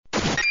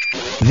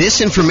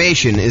This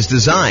information is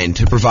designed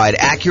to provide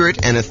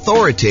accurate and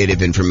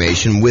authoritative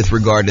information with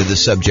regard to the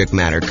subject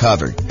matter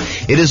covered.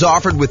 It is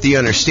offered with the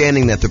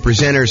understanding that the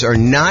presenters are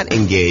not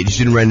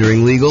engaged in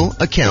rendering legal,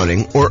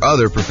 accounting, or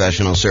other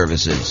professional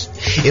services.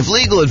 If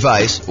legal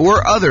advice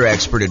or other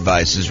expert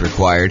advice is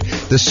required,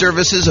 the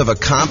services of a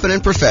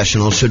competent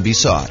professional should be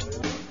sought.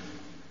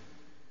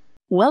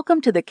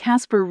 Welcome to the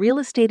Casper Real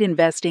Estate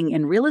Investing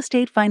and Real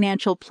Estate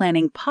Financial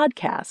Planning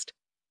podcast.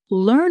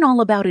 Learn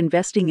all about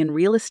investing in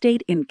real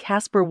estate in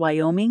Casper,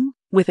 Wyoming,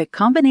 with a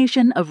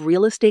combination of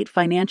real estate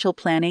financial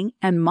planning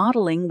and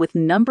modeling with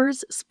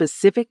numbers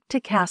specific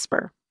to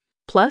Casper,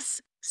 plus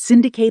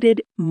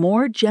syndicated,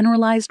 more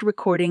generalized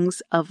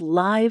recordings of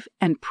live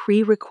and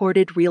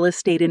pre-recorded real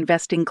estate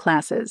investing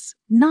classes,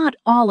 not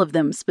all of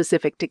them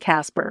specific to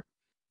Casper.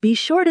 Be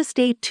sure to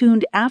stay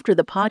tuned after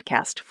the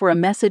podcast for a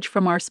message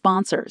from our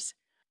sponsors.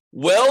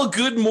 Well,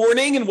 good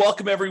morning and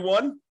welcome,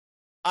 everyone.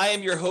 I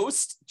am your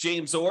host,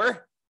 James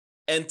Orr.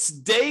 And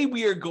today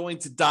we are going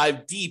to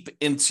dive deep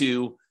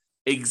into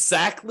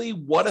exactly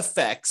what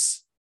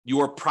affects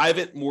your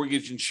private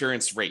mortgage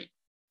insurance rate.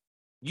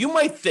 You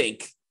might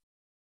think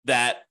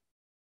that,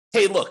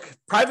 hey, look,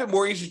 private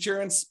mortgage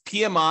insurance,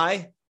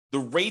 PMI, the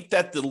rate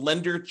that the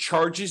lender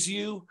charges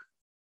you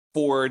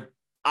for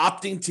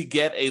opting to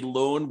get a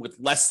loan with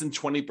less than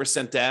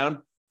 20%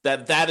 down,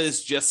 that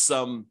is just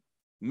some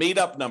made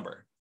up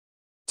number.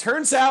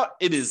 Turns out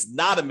it is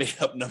not a made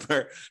up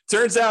number.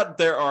 Turns out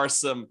there are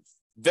some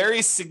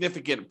very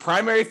significant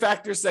primary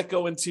factors that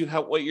go into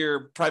what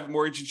your private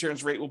mortgage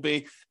insurance rate will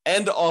be,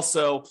 and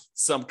also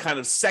some kind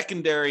of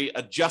secondary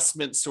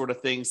adjustment sort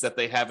of things that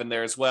they have in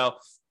there as well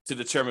to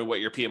determine what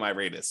your PMI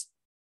rate is.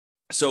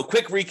 So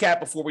quick recap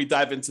before we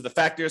dive into the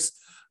factors.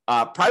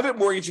 Private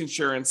mortgage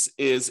insurance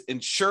is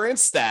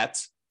insurance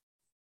that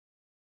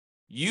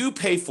you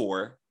pay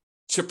for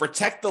to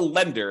protect the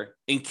lender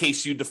in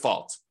case you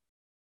default.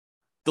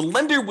 The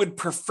lender would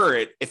prefer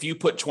it if you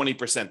put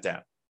 20%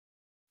 down.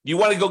 You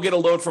want to go get a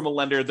loan from a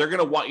lender, they're going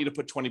to want you to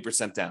put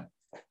 20% down.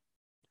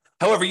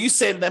 However, you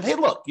say to them, hey,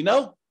 look,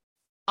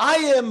 I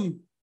am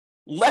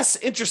less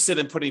interested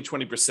in putting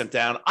 20%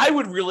 down. I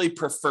would really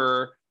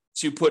prefer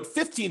to put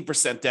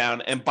 15%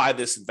 down and buy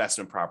this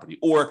investment property.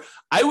 Or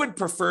I would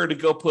prefer to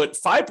go put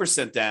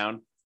 5%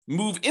 down,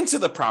 move into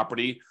the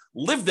property,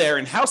 live there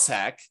and house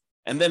hack,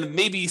 and then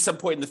maybe some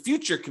point in the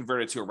future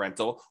convert it to a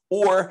rental.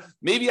 Or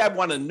maybe I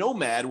want a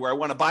nomad where I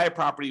want to buy a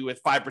property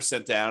with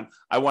 5% down.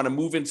 I want to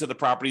move into the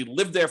property,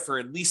 live there for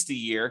at least a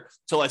year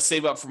till I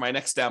save up for my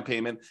next down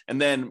payment,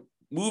 and then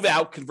move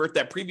out, convert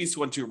that previous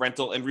one to a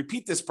rental, and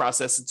repeat this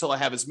process until I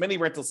have as many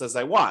rentals as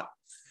I want.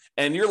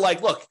 And you're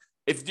like, look,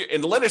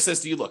 and the lender says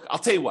to you, look, I'll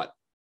tell you what,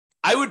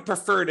 I would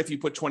prefer it if you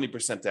put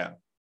 20% down.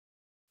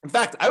 In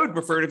fact, I would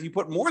prefer it if you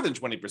put more than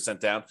 20%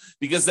 down,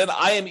 because then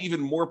I am even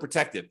more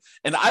protected.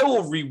 And I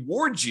will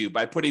reward you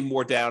by putting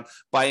more down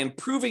by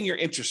improving your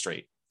interest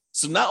rate.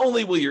 So not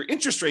only will your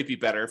interest rate be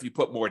better if you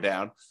put more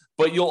down,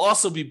 but you'll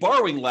also be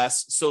borrowing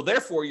less. So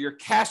therefore, your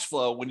cash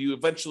flow, when you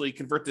eventually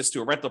convert this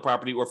to a rental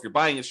property, or if you're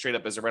buying it straight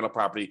up as a rental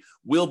property,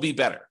 will be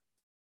better.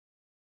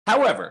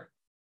 However,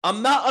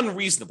 I'm not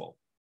unreasonable.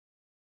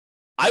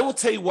 I will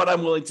tell you what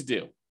I'm willing to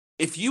do.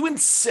 If you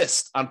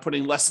insist on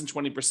putting less than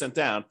 20%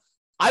 down,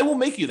 I will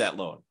make you that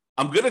loan.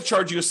 I'm going to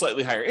charge you a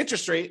slightly higher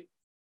interest rate,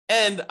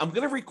 and I'm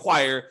going to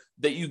require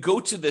that you go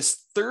to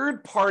this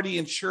third-party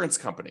insurance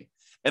company,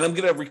 and I'm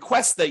going to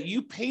request that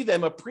you pay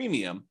them a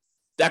premium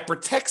that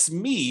protects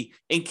me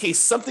in case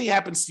something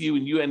happens to you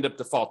and you end up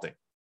defaulting.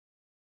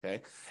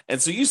 Okay?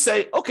 And so you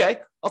say, okay,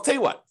 I'll tell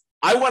you what.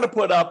 I want to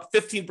put up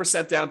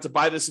 15% down to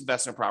buy this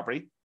investment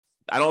property.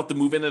 I don't have to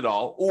move in at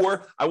all.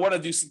 Or I want to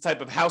do some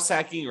type of house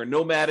hacking or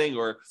nomading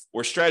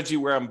or strategy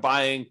where I'm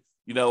buying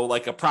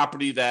like a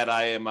property that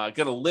I am going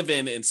to live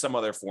in some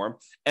other form,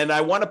 and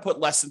I want to put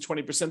less than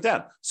 20%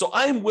 down. So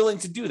I am willing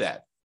to do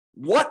that.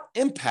 What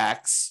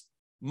impacts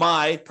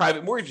my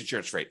private mortgage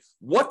insurance rate?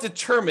 What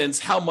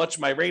determines how much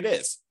my rate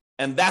is?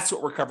 And that's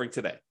what we're covering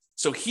today.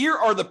 So here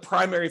are the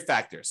primary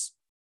factors.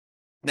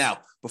 Now,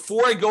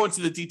 before I go into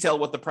the detail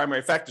of what the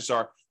primary factors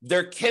are,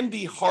 there can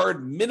be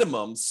hard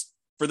minimums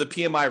for the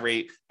PMI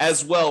rate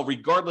as well,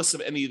 regardless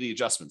of any of the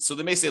adjustments. So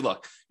they may say,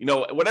 look,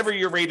 whatever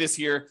your rate is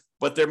here,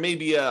 but there may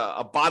be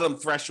a bottom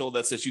threshold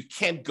that says you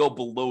can't go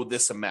below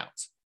this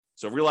amount.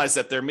 So realize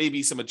that there may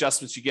be some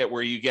adjustments you get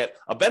where you get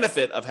a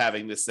benefit of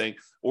having this thing,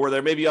 or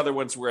there may be other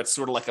ones where it's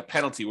sort of like a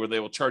penalty where they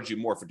will charge you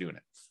more for doing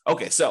it.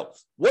 Okay, so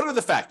what are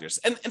the factors?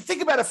 And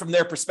think about it from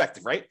their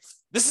perspective, right?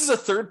 This is a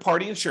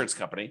third-party insurance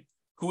company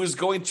who is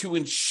going to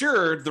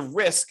insure the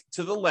risk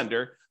to the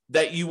lender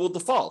that you will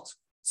default.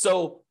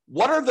 So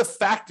what are the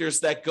factors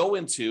that go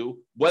into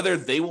whether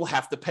they will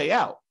have to pay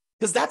out?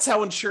 Because that's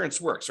how insurance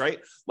works, right?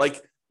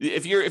 Like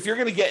if you're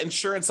going to get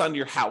insurance on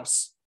your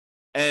house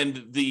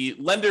and the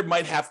lender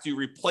might have to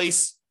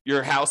replace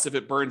your house if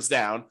it burns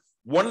down,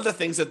 one of the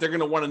things that they're going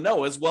to want to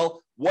know is,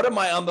 well, what am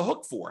I on the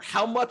hook for?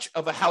 How much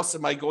of a house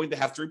am I going to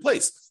have to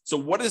replace? So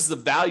what is the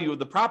value of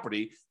the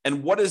property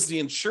and what is the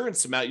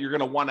insurance amount you're going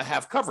to want to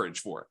have coverage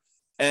for?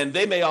 And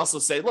they may also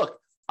say, look,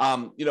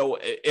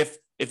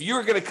 If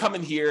you're going to come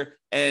in here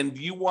and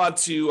you want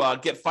to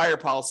get fire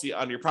policy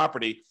on your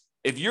property,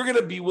 if you're going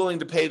to be willing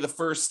to pay the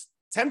first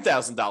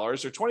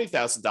 $10,000 or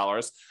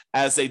 $20,000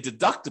 as a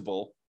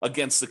deductible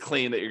against the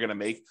claim that you're going to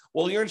make,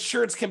 well, your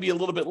insurance can be a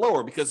little bit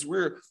lower because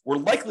we're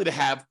likely to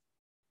have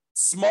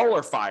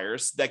smaller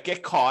fires that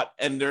get caught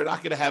and they're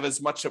not going to have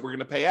as much that we're going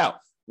to pay out.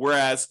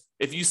 Whereas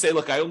if you say,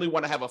 look, I only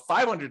want to have a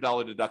 $500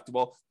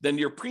 deductible, then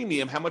your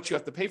premium, how much you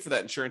have to pay for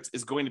that insurance,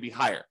 is going to be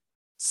higher.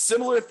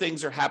 Similar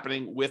things are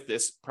happening with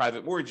this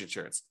private mortgage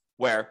insurance,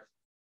 where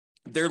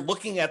they're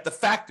looking at the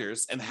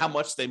factors and how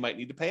much they might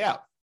need to pay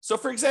out. So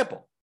for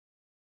example,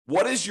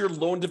 what is your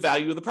loan to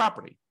value of the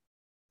property?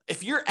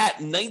 If you're at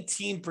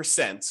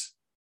 19%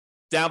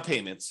 down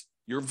payments,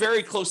 you're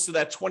very close to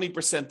that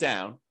 20%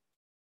 down,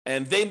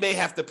 and they may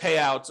have to pay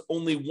out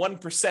only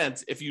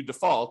 1% if you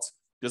default,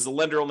 because the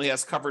lender only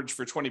has coverage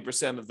for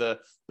 20% of the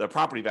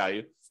property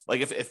value.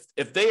 Like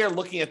if they are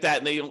looking at that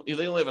and they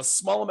only have a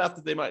small amount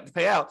that they might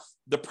pay out,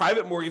 the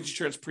private mortgage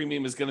insurance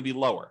premium is going to be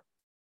lower.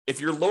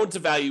 If your loan to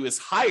value is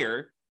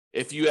higher,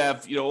 if you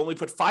have only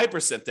put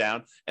 5%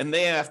 down and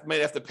they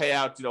might have to pay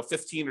out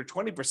 15 or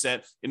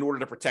 20% in order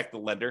to protect the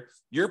lender,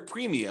 your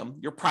premium,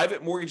 your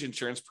private mortgage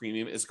insurance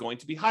premium, is going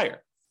to be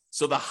higher.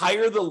 So the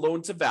higher the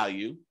loan to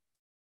value,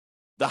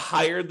 the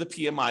higher the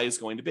PMI is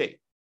going to be.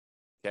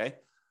 Okay.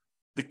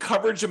 The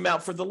coverage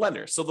amount for the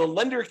lender. So the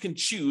lender can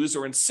choose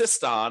or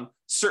insist on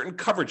certain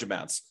coverage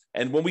amounts.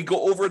 And when we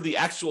go over the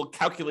actual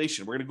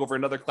calculation, we're going to go over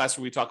another class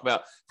where we talk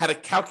about how to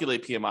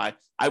calculate PMI.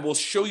 I will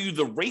show you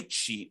the rate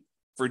sheet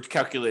for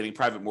calculating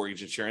private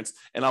mortgage insurance.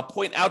 And I'll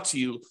point out to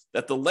you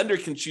that the lender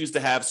can choose to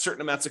have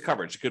certain amounts of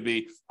coverage. It could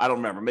be, I don't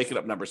remember, making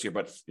up numbers here,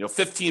 but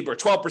 15 or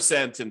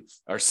 12%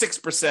 or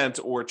 6%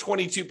 or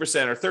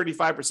 22% or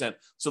 35%.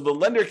 So the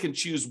lender can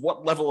choose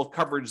what level of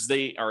coverage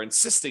they are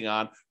insisting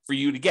on for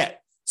you to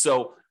get.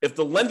 So if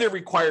the lender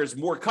requires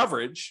more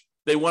coverage,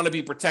 they want to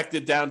be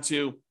protected down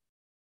to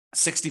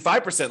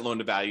 65% loan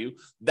to value,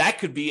 that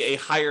could be a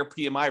higher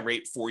PMI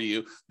rate for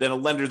you than a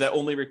lender that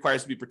only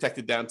requires to be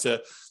protected down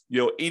to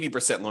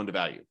 80% loan to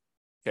value.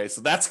 Okay,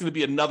 so that's going to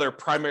be another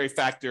primary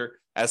factor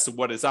as to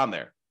what is on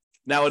there.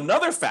 Now,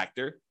 another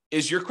factor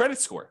is your credit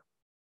score.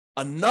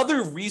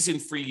 Another reason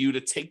for you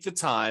to take the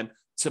time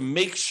to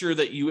make sure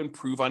that you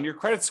improve on your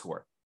credit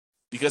score,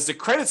 because the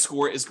credit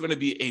score is going to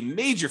be a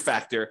major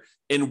factor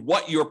in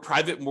what your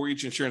private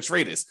mortgage insurance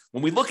rate is.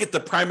 When we look at the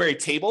primary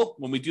table,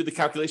 when we do the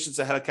calculations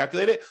on how to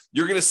calculate it,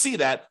 you're going to see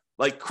that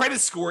like credit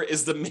score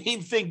is the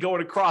main thing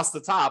going across the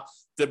top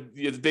that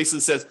basically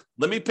says,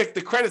 let me pick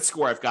the credit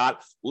score I've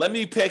got. Let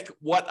me pick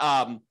what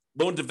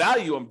loan to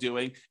value I'm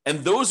doing. And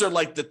those are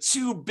like the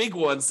two big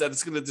ones that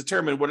it's going to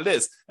determine what it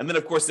is. And then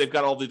of course, they've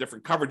got all the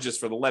different coverages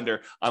for the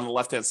lender on the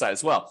left-hand side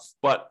as well.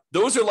 But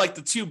those are like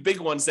the two big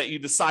ones that you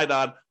decide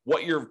on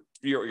what your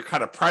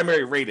kind of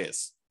primary rate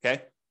is,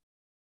 okay?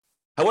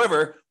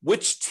 However,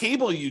 which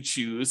table you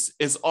choose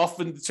is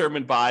often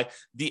determined by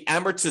the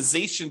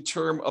amortization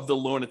term of the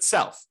loan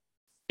itself.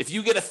 If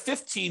you get a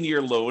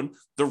 15-year loan,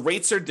 the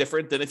rates are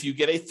different than if you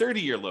get a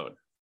 30-year loan.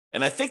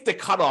 And I think the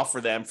cutoff for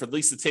them, for at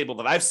least the table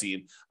that I've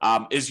seen,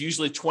 is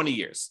usually 20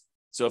 years.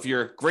 So if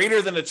you're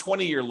greater than a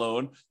 20-year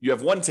loan, you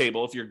have one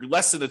table. If you're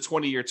less than a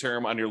 20-year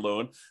term on your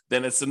loan,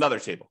 then it's another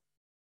table,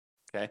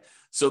 okay?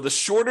 So the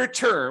shorter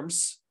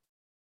terms,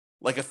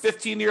 like a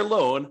 15-year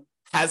loan,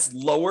 has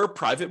lower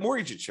private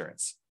mortgage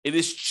insurance. It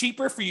is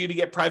cheaper for you to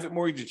get private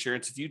mortgage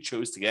insurance if you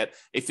chose to get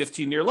a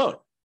 15-year loan.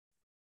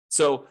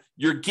 So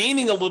you're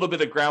gaining a little bit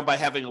of ground by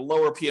having a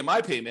lower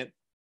PMI payment,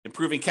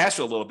 improving cash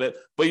flow a little bit,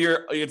 but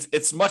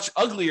it's much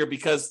uglier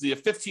because the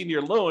 15-year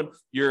loan,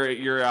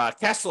 your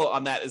cash flow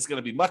on that is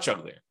going to be much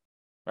uglier,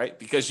 right?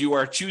 Because you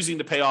are choosing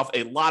to pay off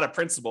a lot of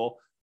principal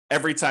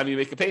every time you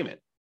make a payment.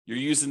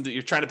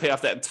 You're trying to pay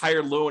off that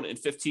entire loan in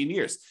 15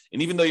 years.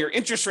 And even though your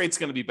interest rate's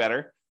going to be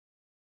better,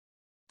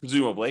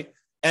 presumably,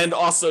 and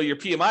also your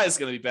PMI is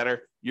going to be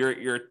better,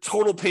 your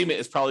total payment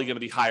is probably going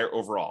to be higher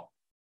overall.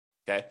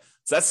 Okay.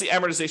 So that's the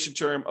amortization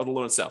term of the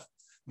loan itself.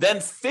 Then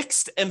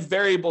fixed and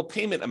variable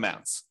payment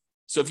amounts.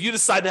 So if you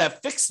decide to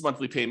have fixed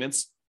monthly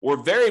payments or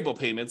variable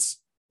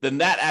payments, then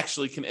that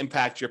actually can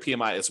impact your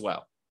PMI as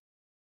well.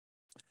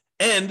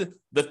 And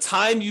the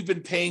time you've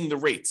been paying the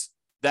rates,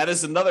 that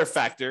is another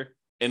factor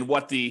in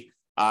what the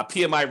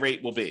PMI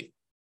rate will be.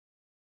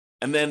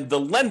 And then the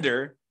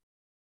lender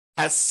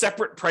has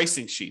separate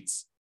pricing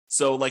sheets.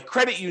 So like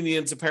credit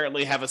unions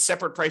apparently have a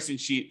separate pricing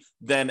sheet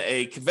than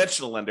a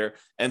conventional lender.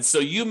 And so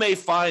you may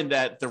find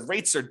that the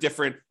rates are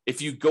different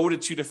if you go to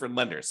two different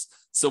lenders.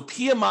 So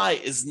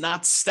PMI is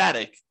not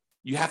static.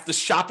 You have to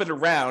shop it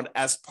around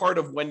as part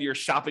of when you're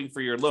shopping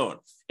for your loan.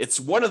 It's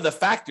one of the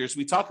factors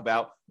we talk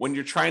about when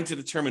you're trying to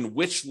determine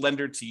which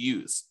lender to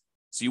use.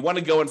 So you want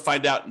to go and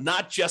find out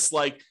not just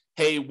like,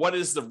 hey, what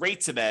is the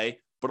rate today,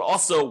 but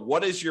also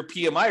what is your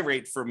PMI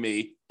rate for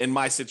me in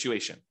my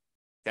situation?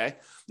 Okay.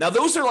 Now,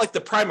 those are like the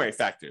primary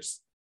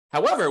factors.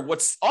 However,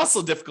 what's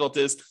also difficult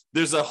is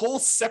there's a whole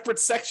separate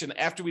section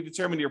after we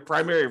determine your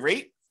primary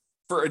rate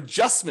for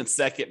adjustments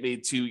that get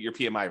made to your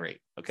PMI rate.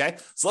 Okay.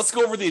 So let's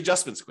go over the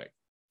adjustments quick.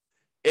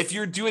 If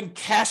you're doing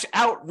cash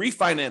out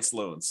refinance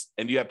loans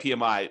and you have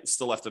PMI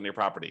still left on your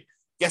property,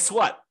 guess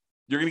what?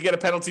 You're going to get a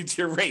penalty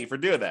to your rate for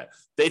doing that.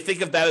 They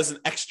think of that as an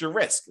extra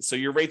risk. So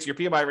your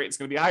PMI rate is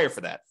going to be higher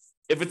for that.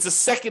 If it's a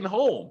second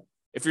home,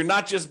 if you're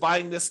not just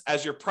buying this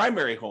as your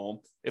primary home,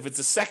 if it's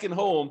a second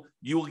home,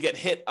 you will get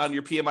hit on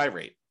your PMI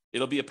rate.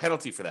 It'll be a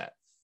penalty for that.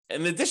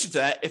 In addition to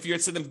that, if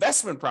it's an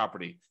investment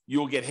property, you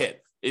will get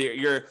hit.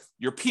 Your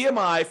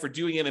PMI for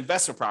doing an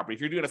investment property, if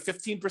you're doing a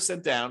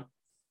 15% down,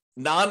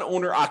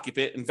 non-owner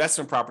occupant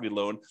investment property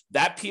loan,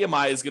 that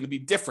PMI is going to be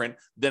different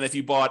than if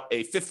you bought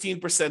a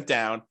 15%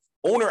 down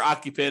owner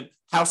occupant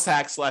house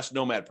hack /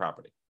 nomad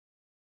property.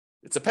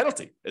 It's a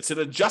penalty. It's an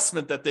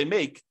adjustment that they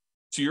make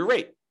to your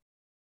rate.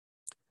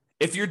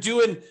 If you're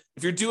doing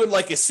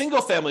like a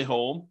single family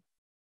home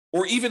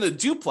or even a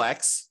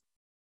duplex,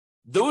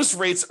 those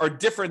rates are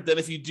different than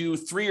if you do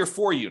 3 or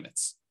 4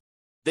 units.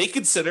 They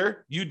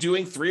consider you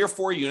doing 3 or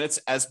 4 units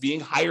as being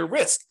higher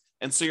risk.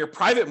 And so your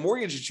private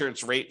mortgage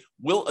insurance rate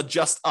will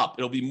adjust up.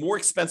 It'll be more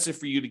expensive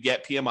for you to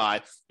get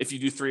PMI if you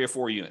do 3 or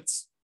 4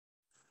 units.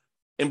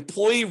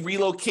 Employee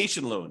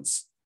relocation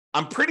loans.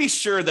 I'm pretty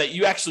sure that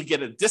you actually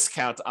get a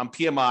discount on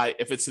PMI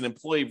if it's an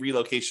employee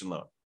relocation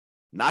loan.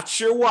 Not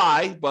sure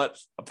why, but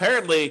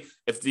apparently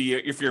if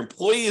your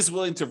employee is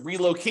willing to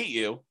relocate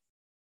you,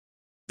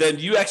 then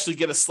you actually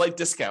get a slight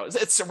discount.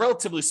 It's a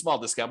relatively small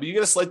discount, but you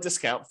get a slight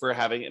discount for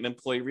having an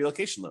employee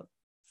relocation loan.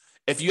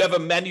 If you have a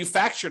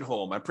manufactured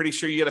home, I'm pretty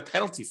sure you get a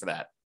penalty for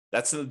that.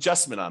 That's an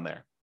adjustment on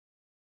there.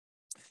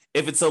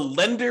 If it's a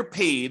lender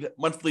paid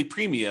monthly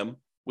premium,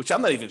 which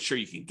I'm not even sure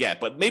you can get,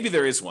 but maybe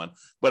there is one.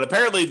 But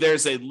apparently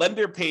there's a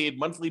lender paid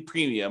monthly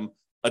premium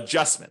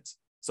adjustment.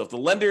 So if the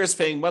lender is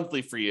paying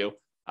monthly for you,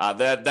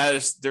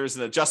 there's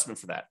an adjustment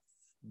for that.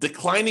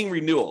 Declining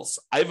renewals.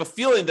 I have a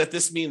feeling that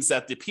this means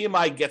that the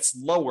PMI gets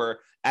lower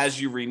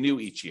as you renew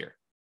each year.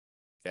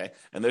 Okay,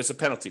 and there's a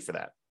penalty for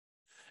that.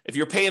 If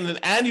you're paying an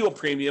annual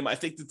premium, I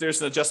think that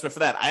there's an adjustment for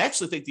that. I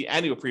actually think the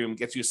annual premium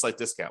gets you a slight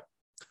discount.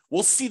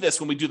 We'll see this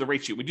when we do the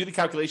rate sheet. We do the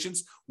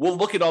calculations. We'll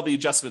look at all the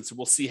adjustments and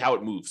we'll see how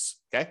it moves.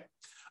 Okay.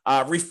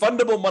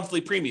 Refundable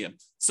monthly premium.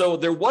 So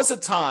there was a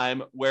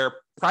time where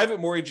private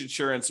mortgage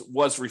insurance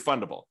was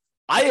refundable.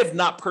 I have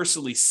not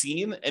personally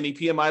seen any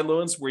PMI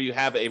loans where you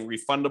have a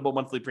refundable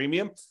monthly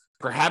premium.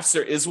 Perhaps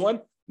there is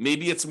one.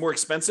 Maybe it's more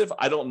expensive.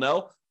 I don't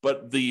know.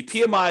 But the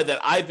PMI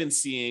that I've been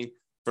seeing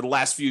for the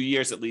last few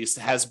years, at least,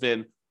 has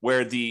been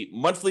where the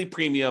monthly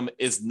premium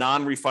is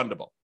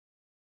non-refundable.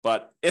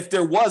 But if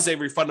there was a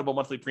refundable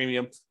monthly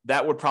premium,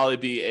 that would probably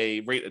be a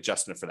rate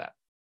adjustment for that.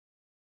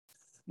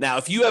 Now,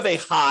 if you have a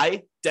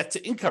high debt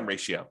to income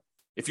ratio,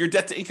 if your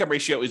debt to income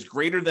ratio is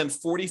greater than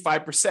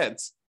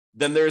 45%,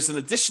 then there's an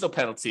additional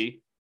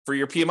penalty for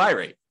your PMI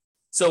rate.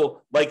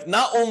 So like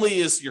not only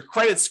is your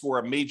credit score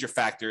a major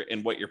factor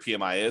in what your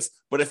PMI is,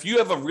 but if you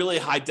have a really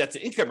high debt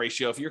to income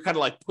ratio, if you're kind of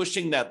like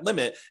pushing that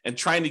limit and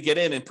trying to get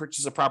in and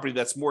purchase a property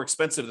that's more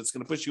expensive, that's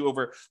going to push you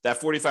over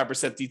that 45%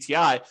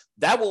 DTI,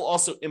 that will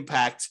also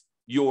impact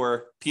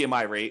your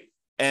PMI rate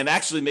and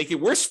actually make it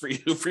worse for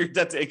you for your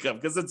debt to income,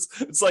 because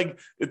it's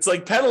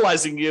like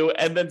penalizing you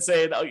and then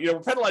saying, oh, we're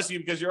penalizing you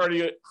because you're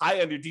already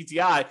high on your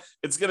DTI.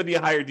 It's going to be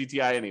a higher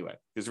DTI anyway,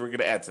 because we're going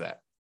to add to that.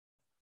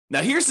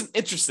 Now, here's an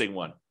interesting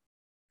one.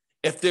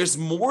 If there's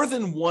more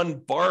than one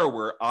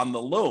borrower on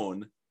the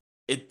loan,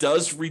 it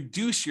does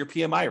reduce your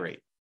PMI rate.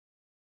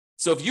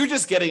 So if you're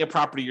just getting a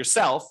property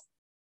yourself,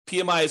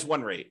 PMI is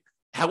one rate.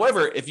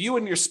 However, if you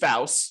and your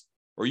spouse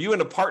or you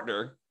and a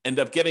partner end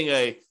up getting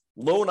a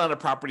loan on a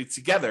property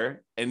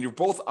together and you're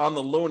both on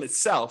the loan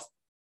itself,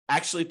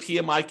 actually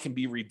PMI can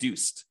be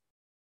reduced,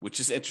 which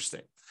is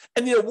interesting.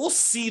 And we'll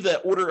see the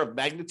order of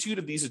magnitude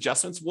of these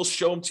adjustments. We'll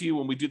show them to you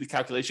when we do the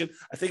calculation.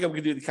 I think I'm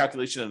going to do the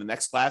calculation in the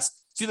next class.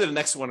 It's either the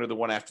next one or the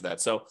one after that.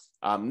 So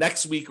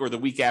next week or the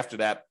week after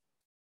that.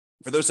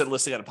 For those that are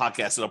listening on a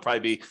podcast, it'll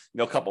probably be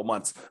a couple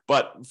months.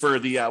 But for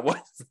the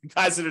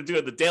guys that are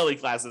doing the daily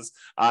classes,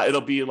 it'll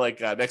be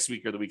like next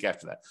week or the week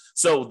after that.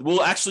 So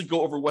we'll actually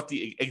go over what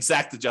the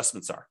exact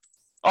adjustments are.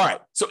 All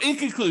right. So in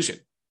conclusion,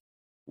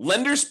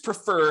 lenders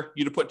prefer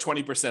you to put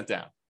 20%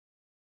 down.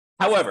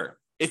 However,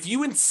 if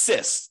you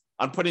insist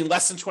on putting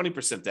less than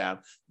 20% down,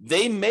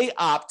 they may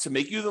opt to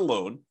make you the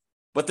loan,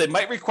 but they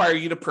might require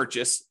you to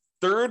purchase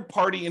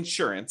third-party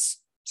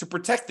insurance to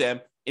protect them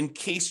in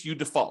case you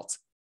default.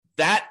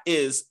 That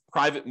is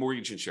private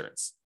mortgage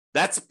insurance.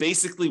 That's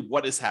basically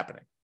what is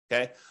happening,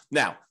 okay?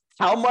 Now,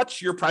 how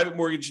much your private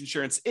mortgage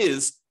insurance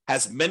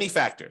has many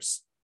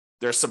factors.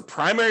 There are some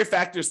primary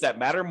factors that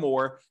matter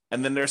more,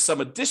 and then there's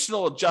some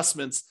additional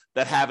adjustments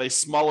that have a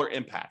smaller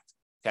impact,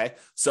 okay?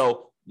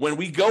 So when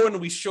we go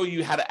and we show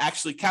you how to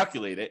actually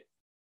calculate it,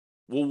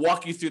 we'll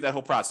walk you through that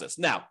whole process.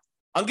 Now,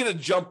 I'm going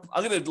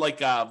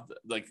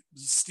to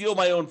steal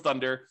my own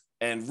thunder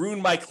and ruin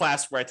my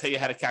class where I tell you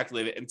how to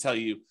calculate it and tell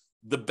you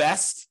the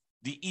best,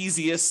 the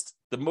easiest,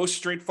 the most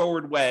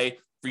straightforward way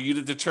for you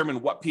to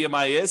determine what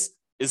PMI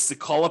is to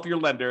call up your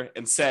lender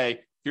and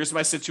say, here's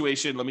my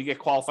situation. Let me get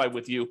qualified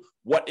with you.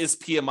 What is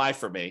PMI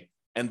for me?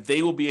 And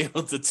they will be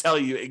able to tell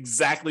you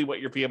exactly what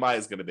your PMI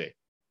is going to be.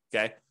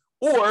 Okay.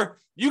 Or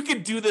you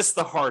could do this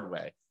the hard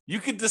way. You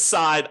could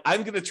decide,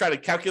 I'm going to try to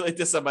calculate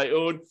this on my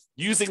own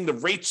using the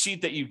rate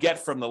sheet that you get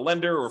from the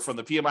lender or from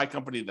the PMI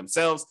company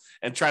themselves,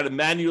 and try to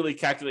manually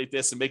calculate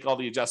this and make all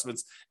the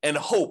adjustments and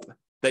hope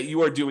that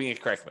you are doing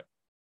it correctly.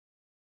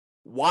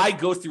 Why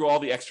go through all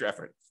the extra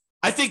effort?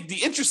 I think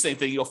the interesting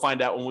thing you'll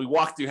find out when we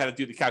walk through how to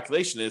do the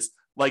calculation is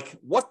like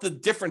what the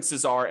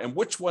differences are and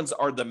which ones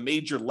are the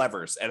major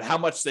levers and how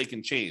much they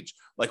can change,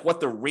 like what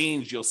the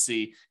range you'll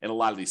see in a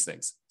lot of these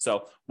things.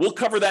 So we'll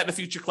cover that in a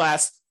future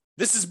class.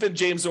 This has been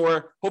James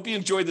Orr. Hope you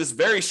enjoyed this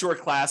very short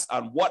class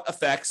on what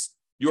affects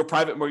your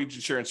private mortgage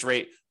insurance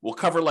rate. We'll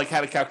cover like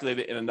how to calculate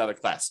it in another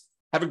class.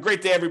 Have a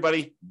great day,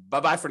 everybody.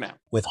 Bye-bye for now.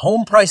 With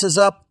home prices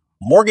up,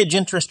 mortgage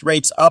interest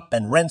rates up,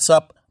 and rents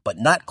up, but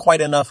not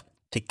quite enough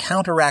to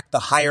counteract the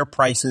higher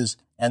prices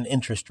and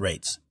interest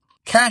rates.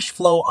 Cash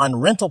flow on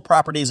rental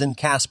properties in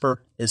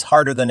Casper is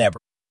harder than ever.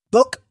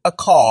 Book a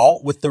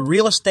call with the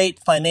Real Estate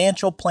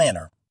Financial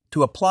Planner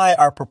to apply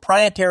our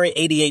proprietary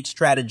 88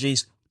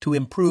 strategies to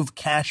improve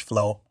cash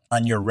flow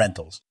on your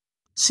rentals.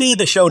 See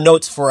the show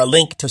notes for a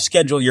link to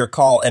schedule your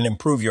call and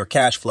improve your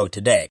cash flow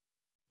today.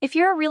 If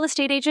you're a real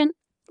estate agent,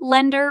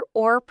 lender,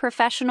 or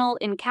professional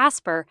in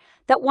Casper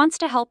that wants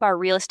to help our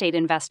real estate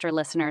investor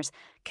listeners,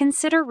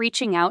 consider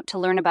reaching out to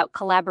learn about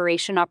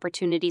collaboration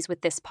opportunities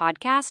with this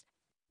podcast.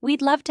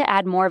 We'd love to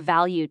add more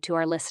value to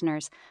our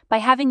listeners by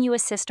having you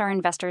assist our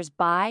investors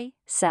buy,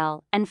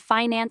 sell, and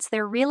finance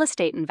their real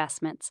estate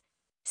investments.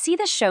 See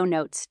the show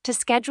notes to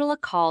schedule a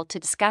call to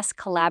discuss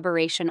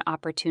collaboration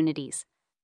opportunities.